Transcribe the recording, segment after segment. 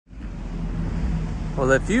Well,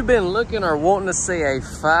 if you've been looking or wanting to see a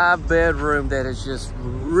 5-bedroom that is just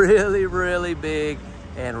really, really big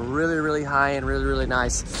and really, really high and really, really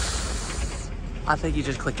nice, I think you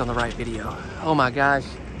just clicked on the right video. Oh my gosh,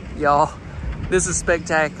 y'all, this is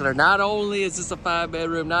spectacular. Not only is this a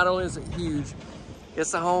 5-bedroom, not only is it huge,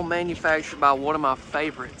 it's a home manufactured by one of my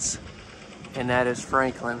favorites, and that is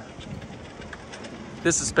Franklin.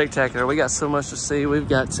 This is spectacular. We got so much to see. We've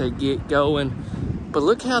got to get going. But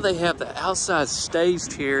look how they have the outside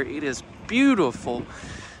staged here. It is beautiful.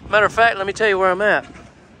 Matter of fact, let me tell you where I'm at.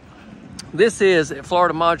 This is at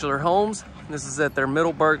Florida Modular Homes. This is at their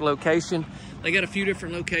Middleburg location. They got a few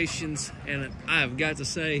different locations, and I've got to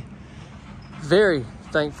say, very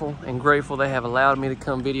thankful and grateful they have allowed me to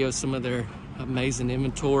come video some of their amazing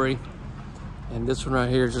inventory. And this one right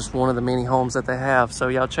here is just one of the many homes that they have. So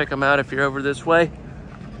y'all check them out if you're over this way.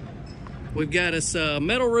 We've got us a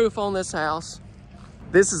metal roof on this house.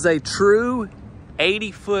 This is a true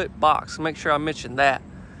 80-foot box. Make sure I mention that.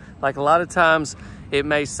 Like a lot of times it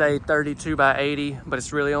may say 32 by 80, but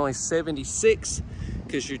it's really only 76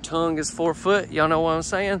 because your tongue is 4 foot. Y'all know what I'm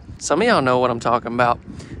saying? Some of y'all know what I'm talking about.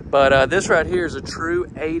 But this right here is a true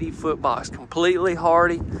 80-foot box, completely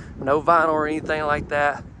hardy, no vinyl or anything like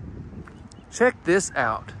that. Check this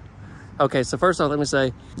out. Okay, so first off, let me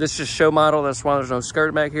say, this is just show model. That's why there's no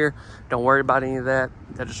skirt back here. Don't worry about any of that.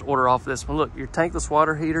 I just order off this one. Look, your tankless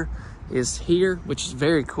water heater is here, which is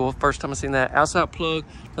very cool. First time I've seen that. Outside plug,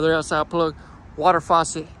 another outside plug, water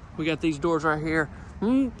faucet. We got these doors right here.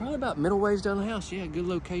 Probably about middle ways down the house. Yeah, good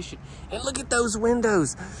location. And look at those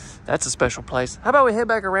windows. That's a special place. How about we head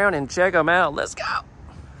back around and check them out? Let's go.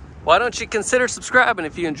 Why don't you consider subscribing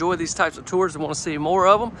if you enjoy these types of tours and want to see more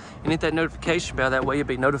of them, and hit that notification bell. That way you'll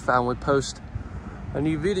be notified when we post a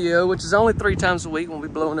new video, which is only 3 times a week when we're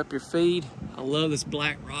blowing up your feed. I love this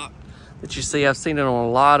black rock that you see. I've seen it on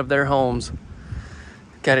a lot of their homes.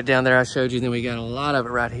 Got it down there I showed you, then we got a lot of it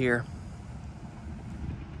right here.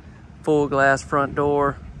 Full glass front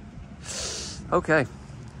door. Okay.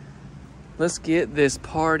 Let's get this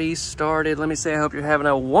party started. Let me say I hope you're having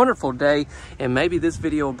a wonderful day, and maybe this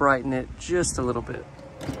video will brighten it just a little bit.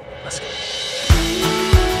 Let's go.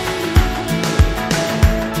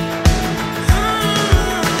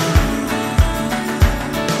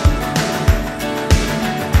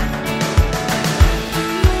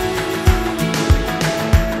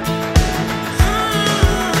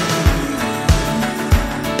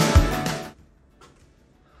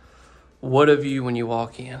 What a view when you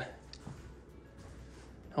walk in.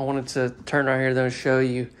 I wanted to turn right here though and show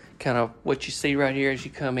you kind of what you see right here as you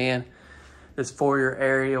come in. This foyer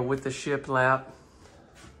area with the shiplap.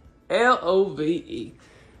 L-O-V-E.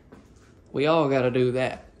 We all got to do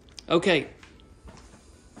that. Okay.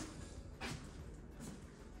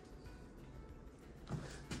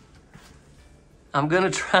 I'm going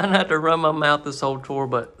to try not to run my mouth this whole tour,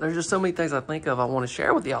 but there's just so many things I think of I want to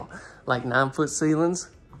share with y'all. Like 9-foot ceilings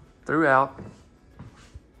throughout.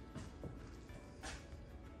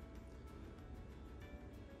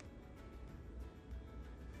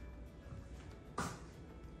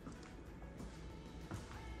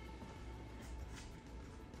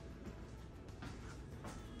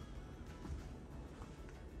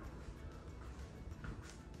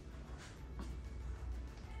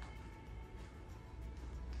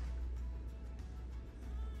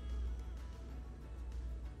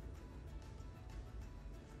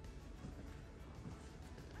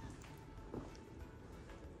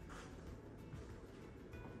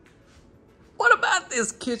 What about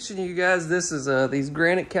this kitchen, you guys? This is these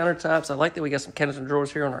granite countertops. I like that we got some cabinets and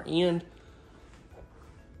drawers here on our end.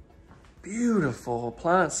 Beautiful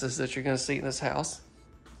appliances that you're going to see in this house.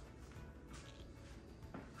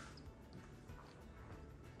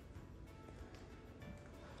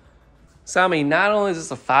 So, I mean, not only is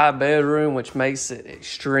this a 5-bedroom, which makes it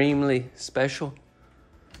extremely special,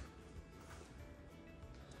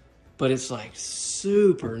 but it's like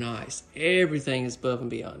super nice. Everything is above and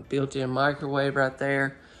beyond. Built-in microwave right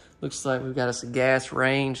there. Looks like we've got us a gas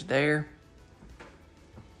range there.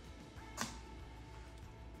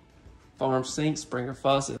 Farm sink, Springer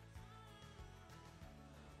faucet.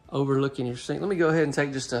 Overlooking your sink. Let me go ahead and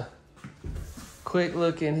take just a quick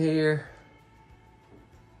look in here.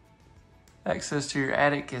 Access to your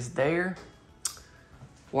attic is there.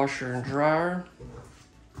 Washer and dryer.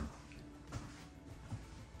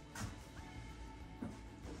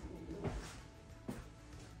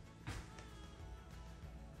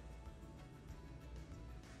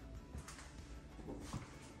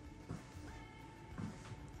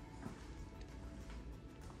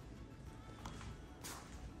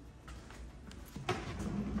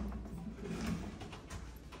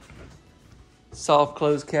 Soft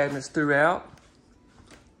close cabinets throughout.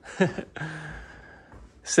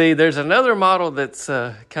 See, there's another model that's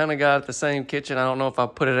kind of got the same kitchen. I don't know if I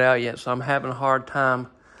put it out yet, so I'm having a hard time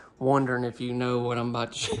wondering if you know what I'm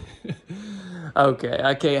about to Okay,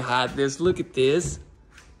 I can't hide this. Look at this.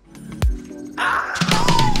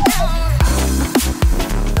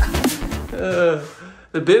 The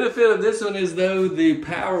benefit of this one is, though, the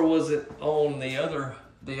power wasn't on the other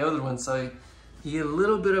one, so you get a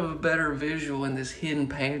little bit of a better visual in this hidden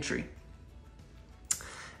pantry.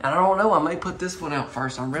 And I don't know, I may put this one out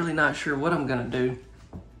first. I'm really not sure what I'm gonna do.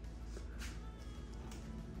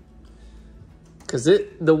 Cause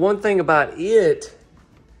the one thing about it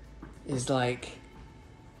is like,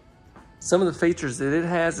 some of the features that it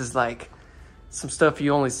has is like some stuff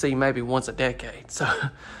you only see maybe once a decade. So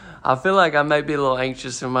I feel like I may be a little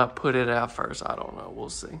anxious and might put it out first. I don't know, we'll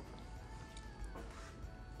see.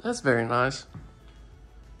 That's very nice.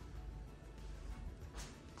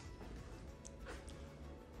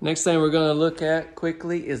 Next thing we're gonna look at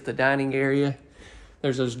quickly is the dining area.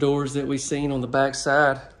 There's those doors that we've seen on the back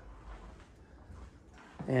side.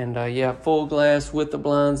 And yeah, full glass with the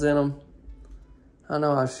blinds in them. I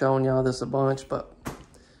know I've shown y'all this a bunch, but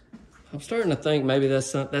I'm starting to think maybe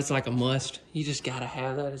that's like a must. You just gotta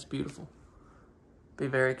have that, it's beautiful. Be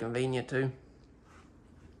very convenient too.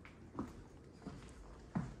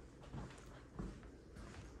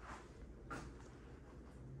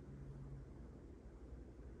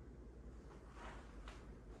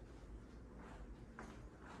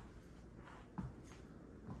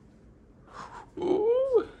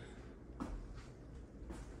 Ooh.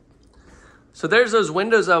 So there's those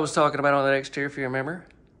windows I was talking about on that exterior, if you remember.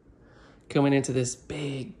 Coming into this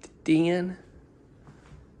big den.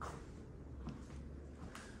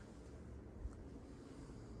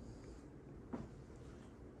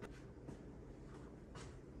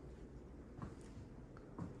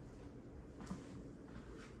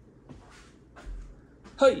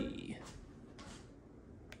 Hey.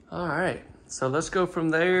 All right, so let's go from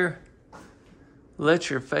there.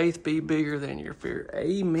 Let your faith be bigger than your fear.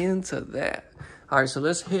 Amen to that. All right, so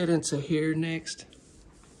let's head into here next.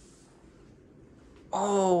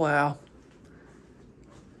 Oh, wow.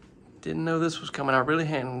 Didn't know this was coming. I really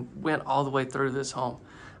hadn't went all the way through this home.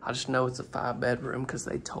 I just know it's a 5-bedroom because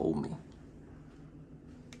they told me.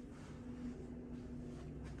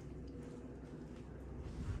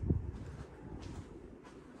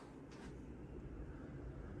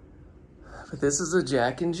 But this is a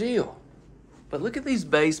Jack and Jill. But look at these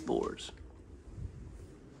baseboards.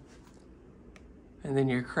 And then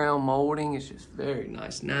your crown molding is just very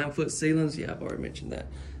nice. 9-foot ceilings. Yeah, I've already mentioned that.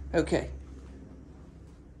 Okay.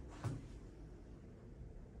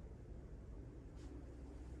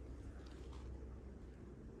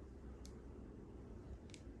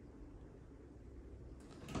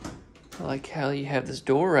 I like how you have this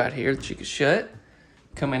door right here that you can shut.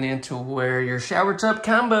 Coming into where your shower tub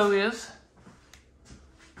combo is.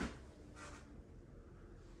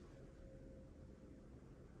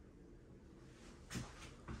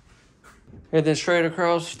 And then straight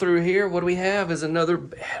across through here, what do we have is another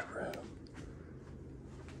bedroom.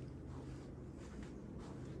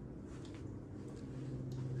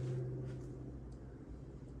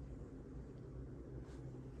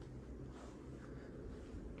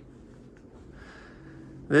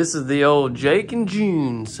 This is the old Jake and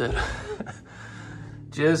June set.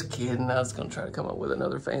 Just kidding. I was going to try to come up with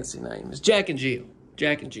another fancy name. It's Jack and Jill.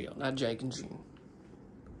 Jack and Jill, not Jake and June.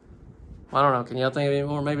 I don't know. Can y'all think of any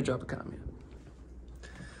more? Maybe drop a comment.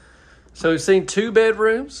 So we've seen 2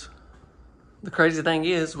 bedrooms. The crazy thing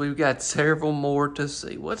is we've got several more to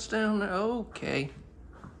see. What's down there? Okay.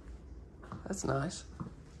 That's nice.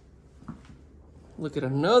 Look at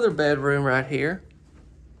another bedroom right here.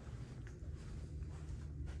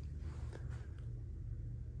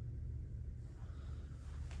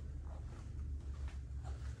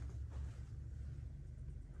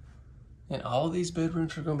 And all these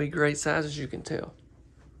bedrooms are going to be great sizes, you can tell.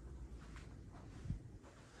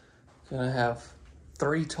 Gonna have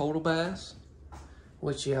 3 total baths,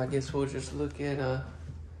 which, yeah, I guess we'll just look at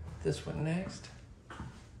this one next.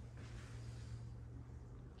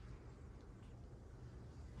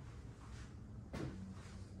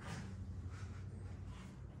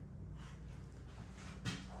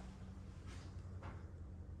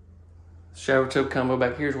 Shower tub combo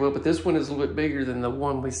back here as well, but this one is a little bit bigger than the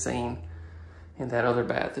one we've seen in that other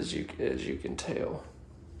bath, as you can tell.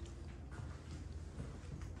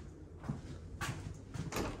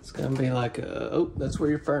 It's gonna be like a, oh, that's where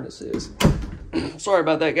your furnace is. Sorry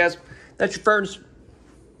about that, guys. That's your furnace.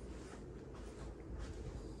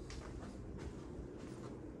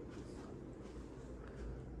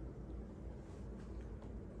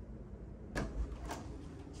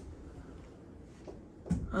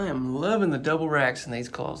 I am loving the double racks in these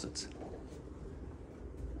closets.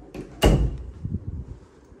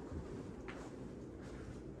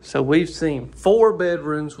 So we've seen 4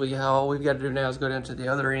 bedrooms. All we've got to do now is go down to the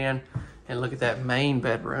other end and look at that main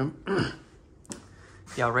bedroom.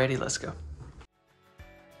 Y'all ready? Let's go.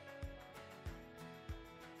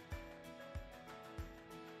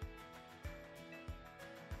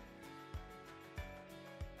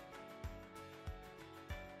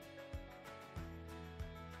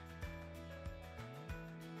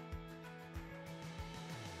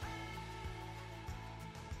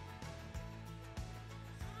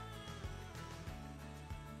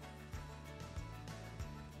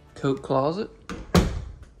 Coat closet.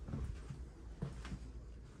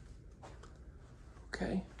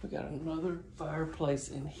 Okay, we got another fireplace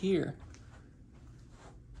in here.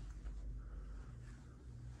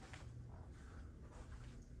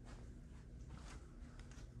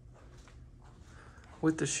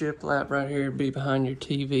 With the shiplap right here, be behind your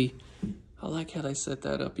TV. I like how they set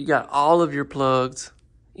that up. You got all of your plugs,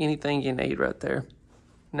 anything you need right there.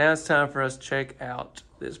 Now it's time for us to check out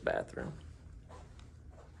this bathroom.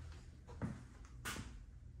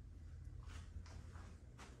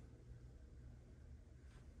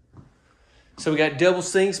 So we got double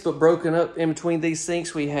sinks, but broken up in between these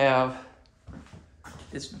sinks, we have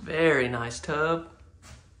this very nice tub.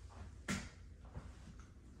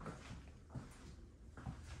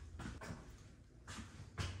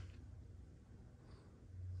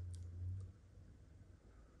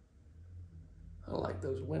 I like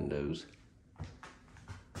those windows.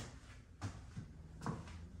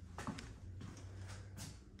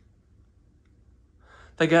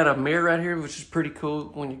 They got a mirror right here, which is pretty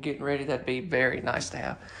cool. When you're getting ready, that'd be very nice to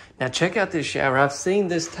have. Now check out this shower. I've seen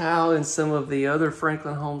this tile in some of the other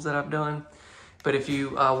Franklin homes that I've done. But if you,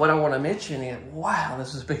 what I want to mention is, wow,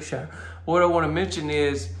 this is a big shower. What I want to mention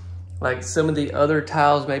is, like some of the other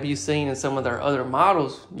tiles maybe you've seen in some of their other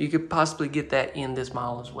models, you could possibly get that in this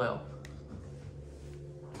model as well.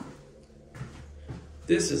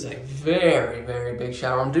 This is a very, very big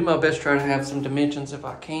shower. I'm gonna do my best to try to have some dimensions if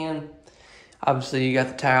I can. Obviously, you got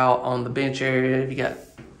the towel on the bench area. You got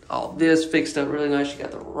all this fixed up really nice. You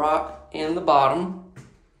got the rock in the bottom.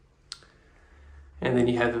 And then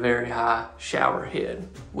you have the very high shower head,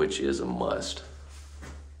 which is a must.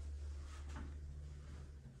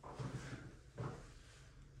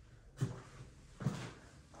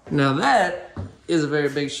 Now that is a very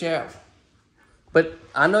big shower. But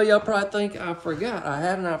I know y'all probably think I forgot. I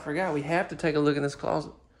have not forgot. We have to take a look in this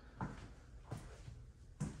closet.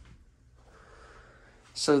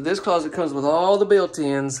 So this closet comes with all the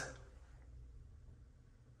built-ins.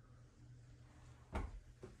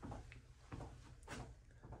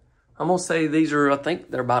 I'm gonna say these are, I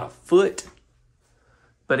think they're about 1 foot.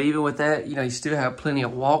 But even with that, you know, you still have plenty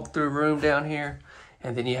of walk-through room down here.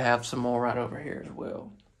 And then you have some more right over here as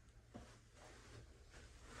well.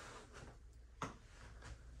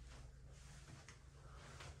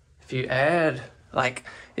 If you add, like,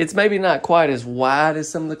 it's maybe not quite as wide as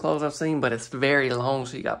some of the closets I've seen, but it's very long,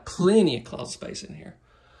 so you got plenty of closet space in here.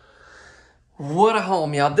 What a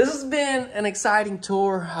home, y'all. This has been an exciting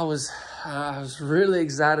tour. I was really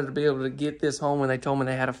excited to be able to get this home when they told me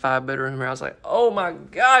they had a 5-bedroom here. I was like, oh my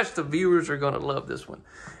gosh, the viewers are gonna love this one.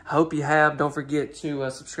 I hope you have. Don't forget to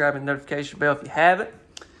subscribe and notification bell if you haven't.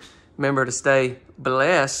 Remember to stay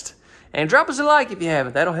blessed and drop us a like if you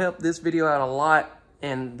haven't. That'll help this video out a lot.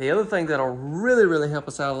 And the other thing that'll really, really help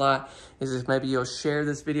us out a lot is if maybe you'll share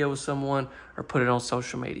this video with someone or put it on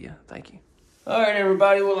social media. Thank you. All right,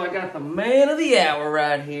 everybody. Well, I got the man of the hour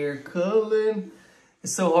right here, Cullen.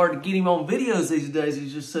 It's so hard to get him on videos these days.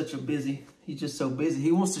 He's just so busy.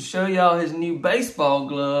 He wants to show y'all his new baseball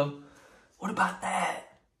glove. What about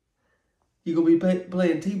that? You're going to be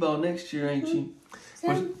playing T-ball next year, ain't you?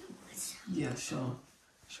 Yeah, Sean.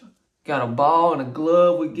 Got a ball and a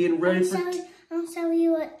glove. We're getting ready for... I'll show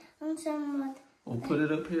you what. We'll put it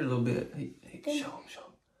up here a little bit. Show him.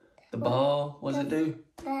 The ball, what does it do?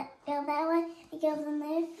 That goes that way, it goes in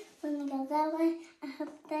there. When it goes that way, I put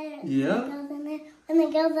it there. Yeah. It goes in there. When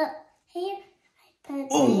it goes up here, I put it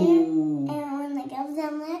there. And when it goes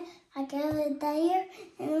down there, I go it there.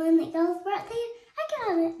 And when it goes right there, I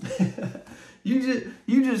got it.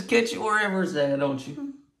 You just catch it wherever it's at, don't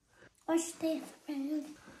you? Watch this, friend.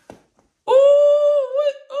 Ooh!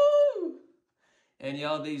 And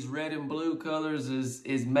y'all, these red and blue colors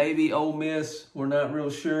is maybe Ole Miss. We're not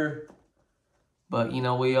real sure. But, you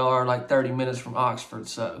know, we are like 30 minutes from Oxford,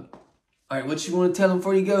 so. All right, what you want to tell them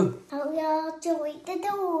before you go? Oh, y'all, join the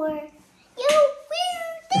door. You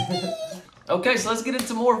will. Okay, so let's get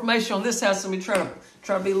into more information on this house. Let me try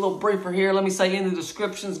to be a little briefer here. Let me say in the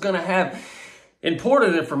description is going to have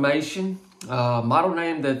important information. Model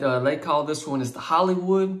name that they call this one is the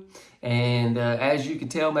Hollywood. And as you can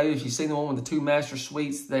tell, maybe if you've seen the one with the 2 master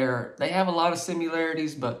suites, they have a lot of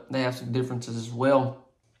similarities, but they have some differences as well.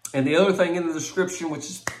 And the other thing in the description, which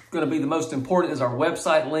is going to be the most important, is our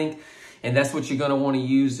website link. And that's what you're going to want to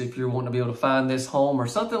use if you're wanting to be able to find this home or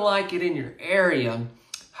something like it in your area.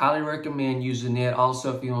 Highly recommend using it.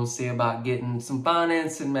 Also, if you want to see about getting some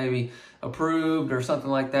financing, maybe approved or something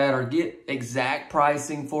like that, or get exact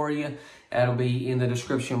pricing for you, that'll be in the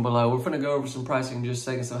description below. We're going to go over some pricing in just a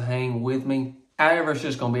second, so hang with me. However, it's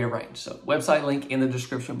just going to be arranged. So website link in the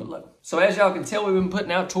description below. So as y'all can tell, we've been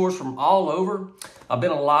putting out tours from all over. I've been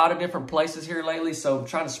a lot of different places here lately, so I'm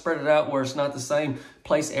trying to spread it out where it's not the same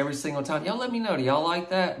place every single time. Y'all let me know. Do y'all like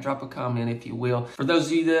that? Drop a comment if you will. For those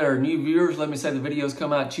of you that are new viewers, let me say the videos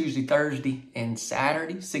come out Tuesday, Thursday, and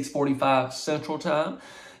Saturday, 6:45 Central Time.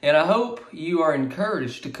 And I hope you are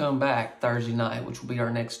encouraged to come back Thursday night, which will be our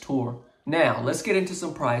next tour. Now, let's get into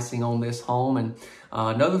some pricing on this home. And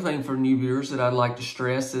another thing for new viewers that I'd like to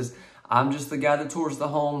stress is I'm just the guy that tours the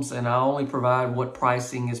homes, and I only provide what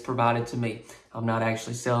pricing is provided to me. I'm not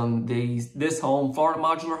actually selling this home. Florida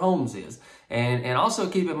Modular Homes is. And also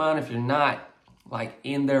keep in mind, if you're not like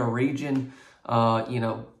in their region, you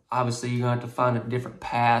know, obviously you're going to have to find a different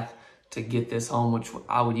path to get this home, which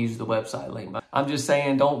I would use the website link. But I'm just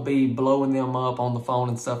saying, don't be blowing them up on the phone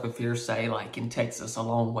and stuff if you're, say, like in Texas, a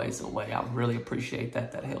long ways away. I really appreciate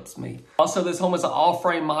that. That helps me. Also, this home is an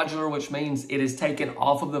all-frame modular, which means it is taken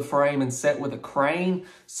off of the frame and set with a crane.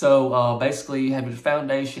 So basically, you have your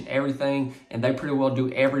foundation, everything, and they pretty well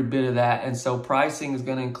do every bit of that. And so pricing is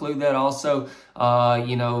going to include that also.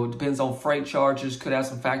 You know, depends on freight charges, could have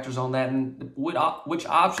some factors on that, and which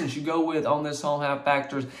options you go with on this home have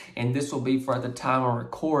factors, and this will be for at the time of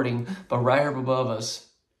recording. But right here above us,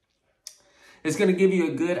 it's going to give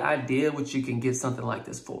you a good idea what you can get something like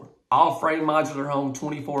this for. All frame modular home,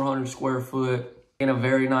 2,400 square foot in a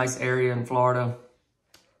very nice area in Florida.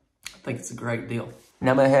 I think it's a great deal.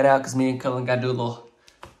 Now I'm going to head out because me and Cullen got to do a little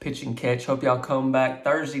pitch and catch. Hope y'all come back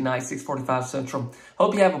Thursday night, 6:45 Central.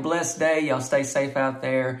 Hope you have a blessed day. Y'all stay safe out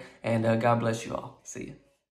there, and God bless you all. See you.